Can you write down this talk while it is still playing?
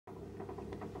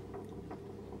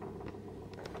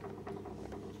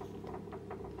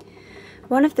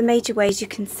One of the major ways you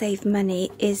can save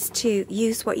money is to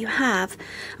use what you have,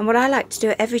 and what I like to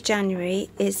do every January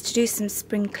is to do some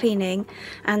spring cleaning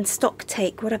and stock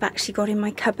take what I've actually got in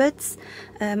my cupboards.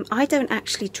 I don't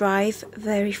actually drive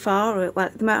very far, or well,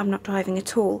 at the moment I'm not driving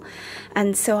at all,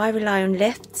 and so I rely on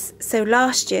lifts. So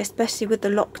last year, especially with the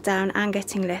lockdown and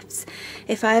getting lifts,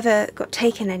 if I ever got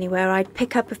taken anywhere, I'd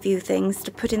pick up a few things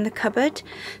to put in the cupboard.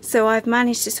 So I've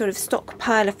managed to sort of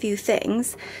stockpile a few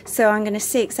things, so I'm going to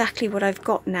see exactly what I've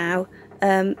got now,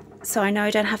 so I know I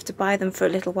don't have to buy them for a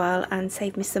little while and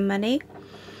save me some money.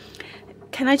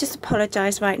 Can I just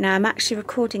apologise right now? I'm actually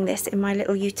recording this in my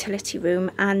little utility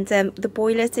room, and the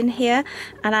boiler's in here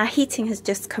and our heating has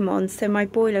just come on, so my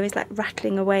boiler is like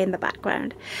rattling away in the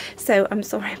background, so I'm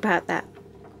sorry about that.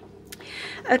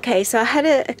 Okay, so I had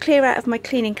a clear out of my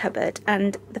cleaning cupboard,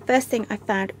 and the first thing I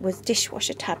found was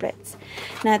dishwasher tablets.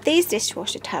 Now these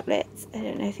dishwasher tablets, I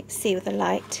don't know if you can see with the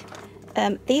light,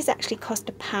 these actually cost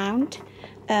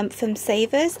 £1 from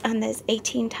Savers, and there's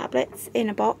 18 tablets in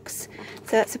a box,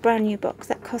 so that's a brand new box.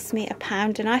 That cost me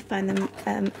 £1, and I find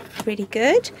them really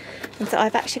good, and so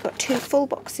I've actually got 2 full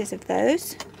boxes of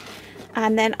those.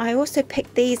 And then I also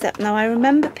picked these up. Now I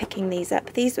remember picking these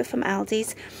up. These were from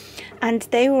Aldi's, and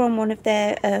they were on one of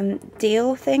their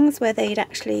deal things where they'd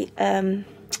actually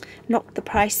knocked the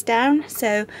price down,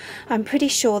 so I'm pretty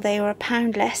sure they were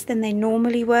 £1 less than they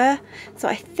normally were. So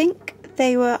I think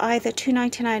they were either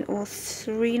 £2.99 or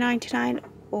 £3.99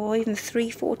 or even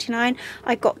 £3.49.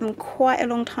 I got them quite a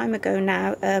long time ago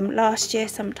now, last year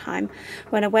sometime,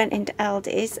 when I went into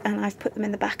Aldi's, and I've put them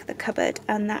in the back of the cupboard,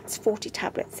 and that's 40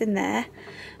 tablets in there.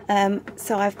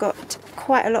 So I've got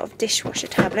quite a lot of dishwasher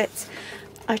tablets.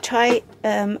 I try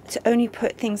to only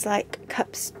put things like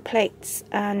cups, plates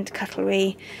and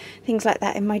cutlery, things like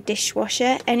that in my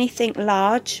dishwasher. Anything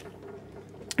large,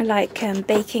 like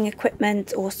baking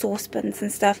equipment or saucepans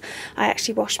and stuff, I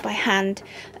actually wash by hand,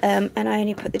 and I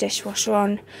only put the dishwasher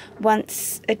on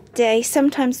once a day,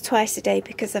 sometimes twice a day,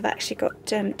 because I've actually got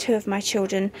 2 of my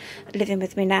children living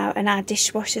with me now, and our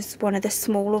dishwasher's one of the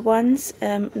smaller ones,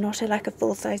 not like a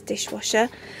full-size dishwasher,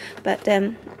 but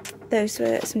those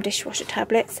were some dishwasher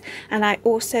tablets. And I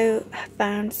also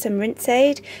found some rinse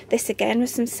aid. This again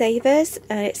was some Savers,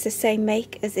 it's the same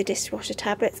make as the dishwasher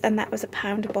tablets, and that was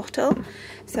 £1 a bottle.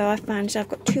 So I've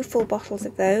got 2 full bottles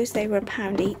of those. They were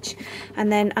 £1 each.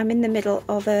 And then I'm in the middle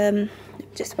of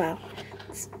it's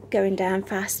going down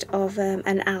fast, of an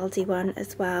Aldi one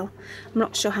as well. I'm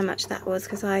not sure how much that was,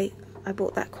 because I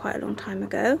bought that quite a long time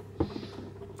ago.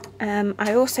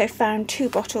 I also found 2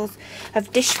 bottles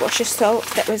of dishwasher salt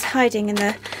that was hiding in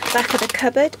the back of the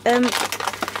cupboard.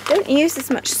 Don't use as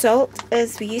much salt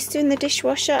as we used to in the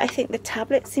dishwasher. I think the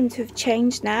tablets seem to have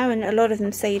changed now, and a lot of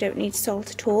them say you don't need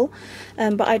salt at all,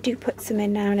 but I do put some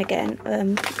in now and again,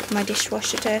 my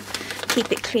dishwasher, to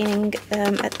keep it cleaning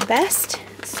at the best.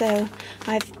 So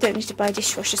I don't need to buy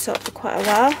dishwasher salt for quite a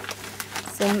while.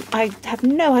 I have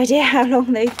no idea how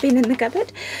long they've been in the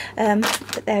cupboard,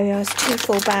 but there we are, 2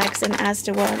 full bags, an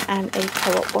Asda one and a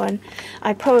Co-op one.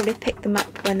 I probably picked them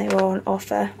up when they were on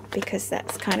offer, because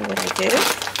that's kind of what I do.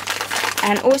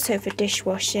 And also for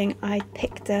dishwashing, I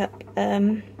picked up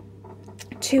 2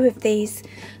 of these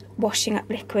washing up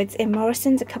liquids in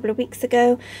Morrison's a couple of weeks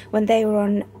ago when they were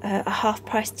on a half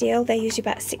price deal. They're usually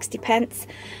about 60p,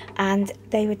 and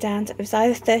they were down to, it was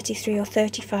either 33 or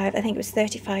 35, I think it was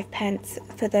 35p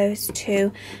for those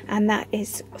 2, and that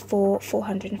is for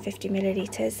 450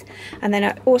 millilitres. And then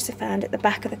I also found at the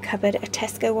back of the cupboard a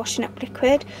Tesco washing up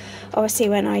liquid. Obviously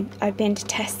when I've been to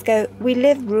Tesco, we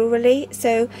live rurally,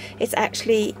 so it's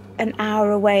actually an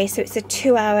hour away, so it's a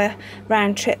 2-hour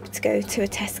round trip to go to a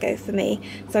Tesco for me,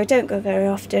 so I don't go very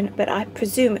often, but I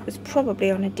presume it was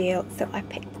probably on a deal, so I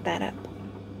picked that up.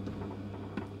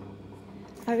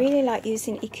 I really like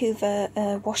using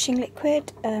Ekuva washing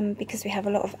liquid because we have a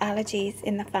lot of allergies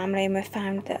in the family, and we've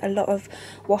found that a lot of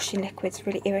washing liquids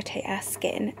really irritate our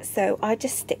skin, so I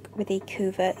just stick with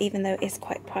Ekuva even though it is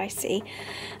quite pricey,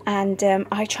 and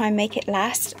I try and make it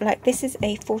last. Like, this is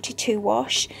a 42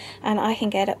 wash and I can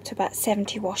get up to about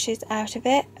 70 washes out of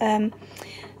it.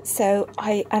 So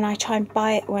I try and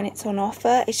buy it when it's on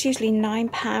offer. It's usually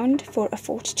 £9 for a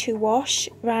 42 wash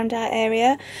around our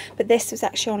area, but this was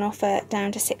actually on offer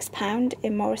down to £6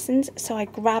 in Morrison's, so I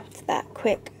grabbed that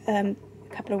quick a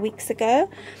couple of weeks ago.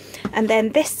 And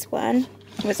then this one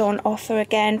was on offer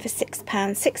again for £6.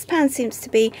 £6 seems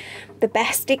to be the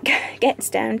best it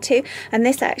gets down to, and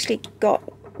this actually got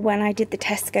when I did the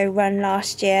Tesco run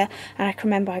last year, and I can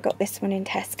remember I got this one in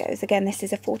Tesco's. Again, this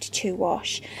is a 42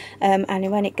 wash,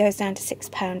 and when it goes down to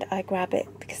 £6 I grab it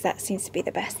because that seems to be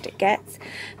the best it gets.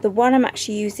 The one I'm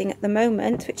actually using at the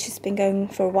moment, which has been going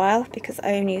for a while because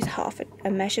I only use half a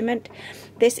measurement,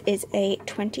 this is a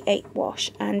 28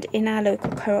 wash, and in our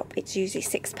local co-op it's usually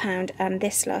 £6, and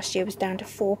this last year was down to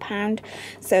 £4,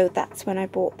 so that's when I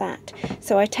bought that.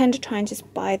 So I tend to try and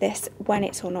just buy this when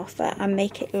it's on offer and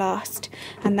make it last,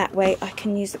 and that way I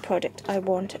can use the product I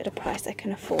want at a price I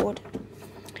can afford.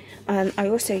 I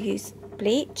also use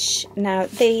bleach. Now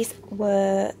these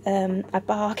were a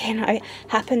bargain. I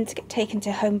happened to get taken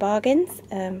to Home Bargains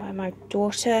by my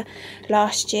daughter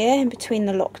last year in between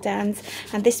the lockdowns,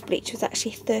 and this bleach was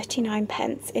actually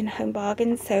 39p in Home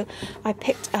Bargains, so I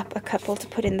picked up a couple to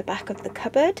put in the back of the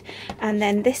cupboard. And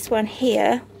then this one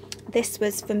here, this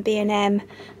was from B&M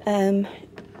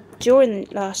during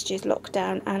last year's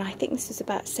lockdown, and I think this was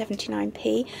about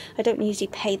 79p. I don't usually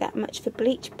pay that much for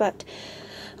bleach, but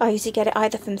I usually get it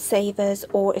either from Savers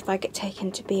or if I get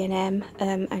taken to B&M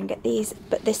and get these.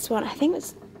 But this one, I think it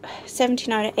was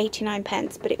 79 or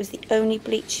 89p, but it was the only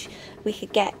bleach we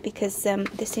could get because there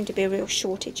seemed to be a real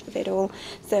shortage of it all.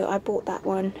 So I bought that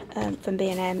one from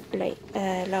B&M late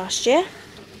last year.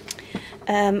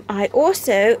 I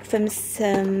also,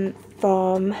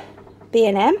 from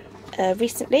B&M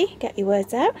recently, get your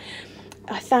words out,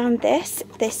 I found this.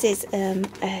 This is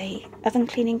a oven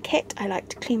cleaning kit. I like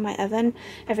to clean my oven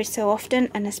every so often,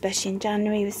 and especially in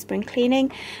January with spring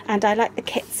cleaning, and I like the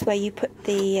kits where you put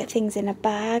the things in a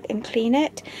bag and clean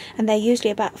it, and they're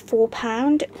usually about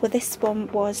 £4. Well, this one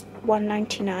was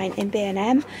 £1.99 in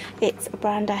B&M. It's a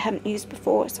brand I haven't used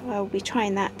before, so I'll be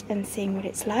trying that and seeing what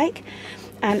it's like.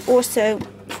 And also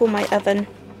for my oven,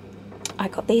 I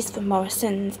got these from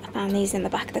Morrison's. I found these in the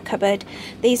back of the cupboard.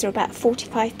 These are about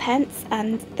 45p,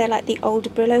 and they're like the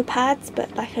old Brillo pads,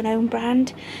 but like an own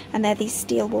brand, and they're these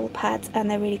steel wool pads, and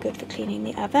they're really good for cleaning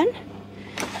the oven.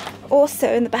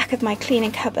 Also in the back of my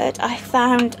cleaning cupboard I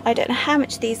found, I don't know how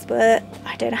much these were,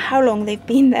 I don't know how long they've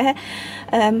been there,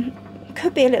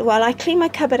 could be a little while. I clean my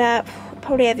cupboard out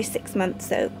probably every 6 months,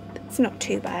 so it's not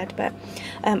too bad. But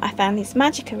I found these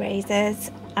magic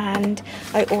erasers, and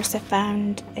I also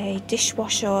found a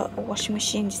dishwasher or washing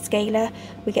machine scaler.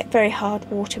 We get very hard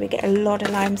water, we get a lot of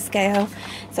lime scale,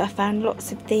 so I found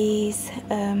lots of these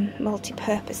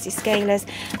multi-purpose scalers.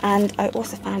 And I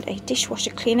also found a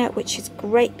dishwasher cleaner, which is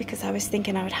great because I was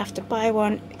thinking I would have to buy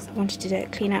one because I wanted to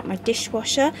clean out my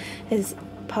dishwasher as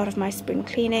part of my spring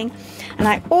cleaning. And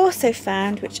I also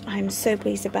found, which I'm so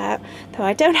pleased about, though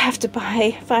I don't have to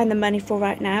find the money for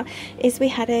right now, is we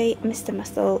had a Mr.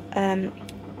 Muscle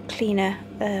cleaner,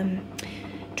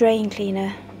 drain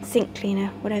cleaner, sink cleaner,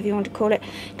 whatever you want to call it,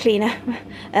 cleaner,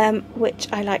 which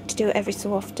I like to do every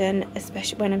so often,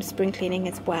 especially when I'm spring cleaning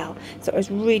as well. So I was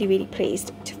really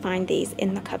pleased to find these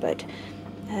in the cupboard.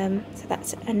 So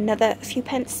that's another few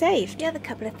pence saved. The other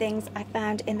couple of things I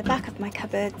found in the back of my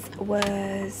cupboards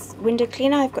was window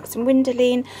cleaner. I've got some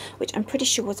Windowline, which I'm pretty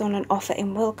sure was on an offer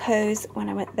in Wilko's when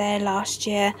I went there last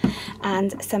year,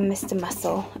 and some Mr.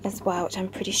 Muscle as well, which I'm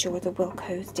pretty sure was a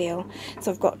Wilko's deal.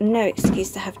 So I've got no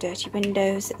excuse to have dirty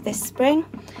windows this spring.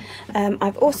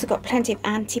 I've also got plenty of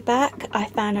anti-bac. I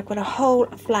found I've got a whole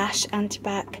flash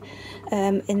anti-bac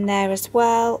in there as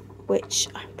well, which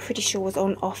I'm pretty sure was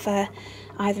on offer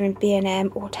either in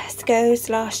B&M or Tesco's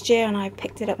last year, and I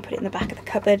picked it up and put it in the back of the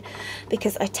cupboard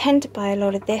because I tend to buy a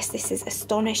lot of this. This is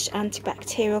Astonish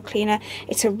antibacterial cleaner.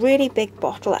 It's a really big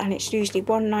bottle, and it's usually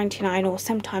 £1.99 or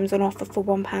sometimes on offer for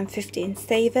 £1.50 in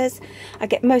Savers. I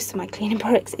get most of my cleaning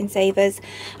products in Savers,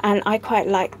 and I quite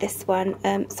like this one,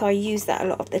 so I use that a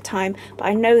lot of the time. But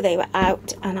I know they were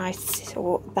out, and I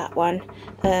saw that one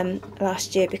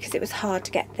last year because it was hard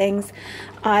to get things.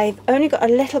 I've only got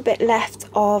a little bit left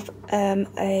of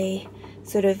a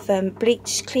sort of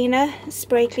bleach cleaner,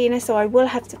 spray cleaner, so I will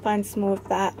have to find some more of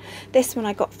that. This one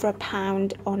I got for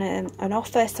 £1 on an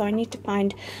offer, so I need to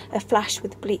find a flash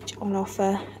with bleach on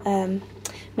offer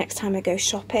next time I go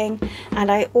shopping. And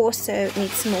I also need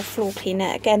some more floor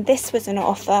cleaner. Again, this was an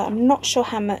offer, I'm not sure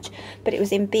how much, but it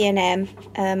was in B&M.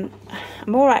 I'm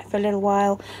alright for a little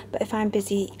while, but if I'm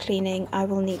busy cleaning I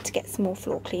will need to get some more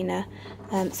floor cleaner.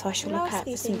 So I shall look out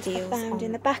for some deals. I found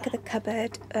in the back of the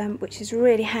cupboard, which is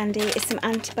really handy, is some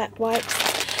anti-bac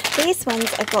wipes. These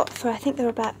ones I got for, I think they were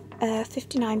about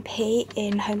 59p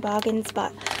in Home Bargains,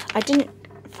 but I didn't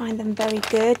find them very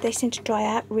good. They seem to dry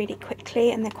out really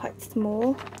quickly, and they're quite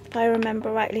small, if I remember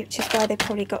rightly, which is why they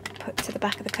probably got put to the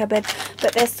back of the cupboard,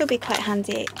 but they'll still be quite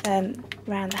handy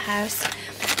around the house.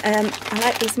 I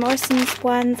like these Morrison's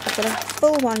ones. I've got a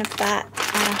full one of that,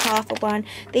 half of one.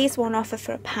 These were on offer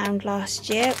for £1 last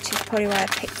year, which is probably why I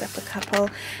picked up a couple.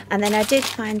 And then I did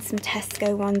find some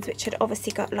Tesco ones, which I'd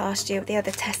obviously got last year with the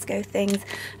other Tesco things.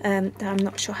 I'm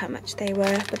not sure how much they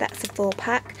were, but that's a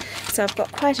 4-pack. So I've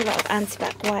got quite a lot of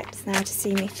anti-bac wipes now to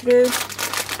see me through.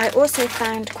 I also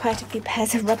found quite a few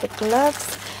pairs of rubber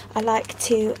gloves. I like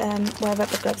to wear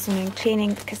rubber gloves when I'm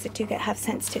cleaning because they do have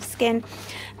sensitive skin,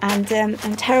 and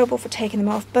I'm terrible for taking them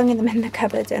off, bunging them in the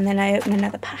cupboard, and then I open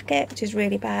another packet, which is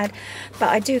really bad. But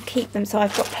I do keep them, so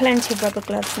I've got plenty of rubber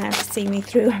gloves now to see me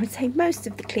through, I would say, most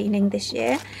of the cleaning this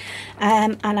year.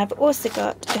 And I've also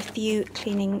got a few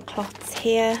cleaning cloths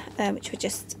here, which were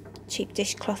just cheap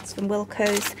dishcloths from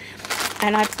Wilko's.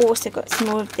 And I've also got some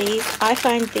more of these. I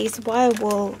find these wire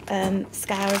wool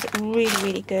scourers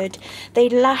really good. They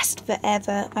last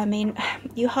forever. I mean,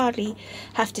 you hardly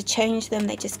have to change them.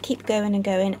 They just keep going and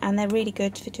going, and they're really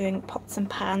good for doing pots and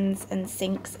pans and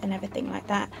sinks and everything like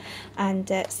that.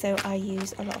 And so I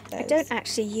use a lot of those. I don't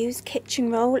actually use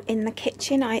kitchen roll in the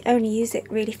kitchen. I only use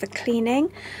it really for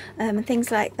cleaning and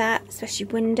things like that, especially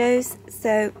windows.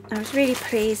 So I was really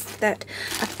pleased that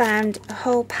I found a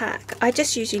whole pack. I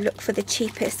just usually look for the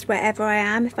cheapest wherever I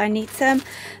am if I need some.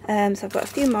 So I've got a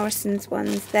few Morrison's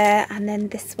ones there, and then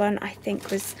this one I think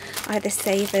was either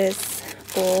Savers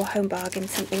or Home Bargain,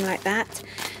 something like that.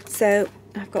 So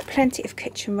I've got plenty of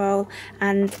kitchen roll,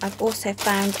 and I've also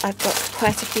found I've got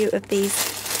quite a few of these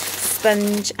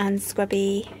sponge and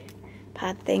scrubby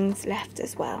pad things left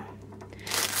as well.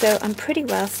 So I'm pretty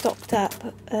well stocked up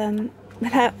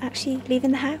without actually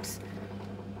leaving the house.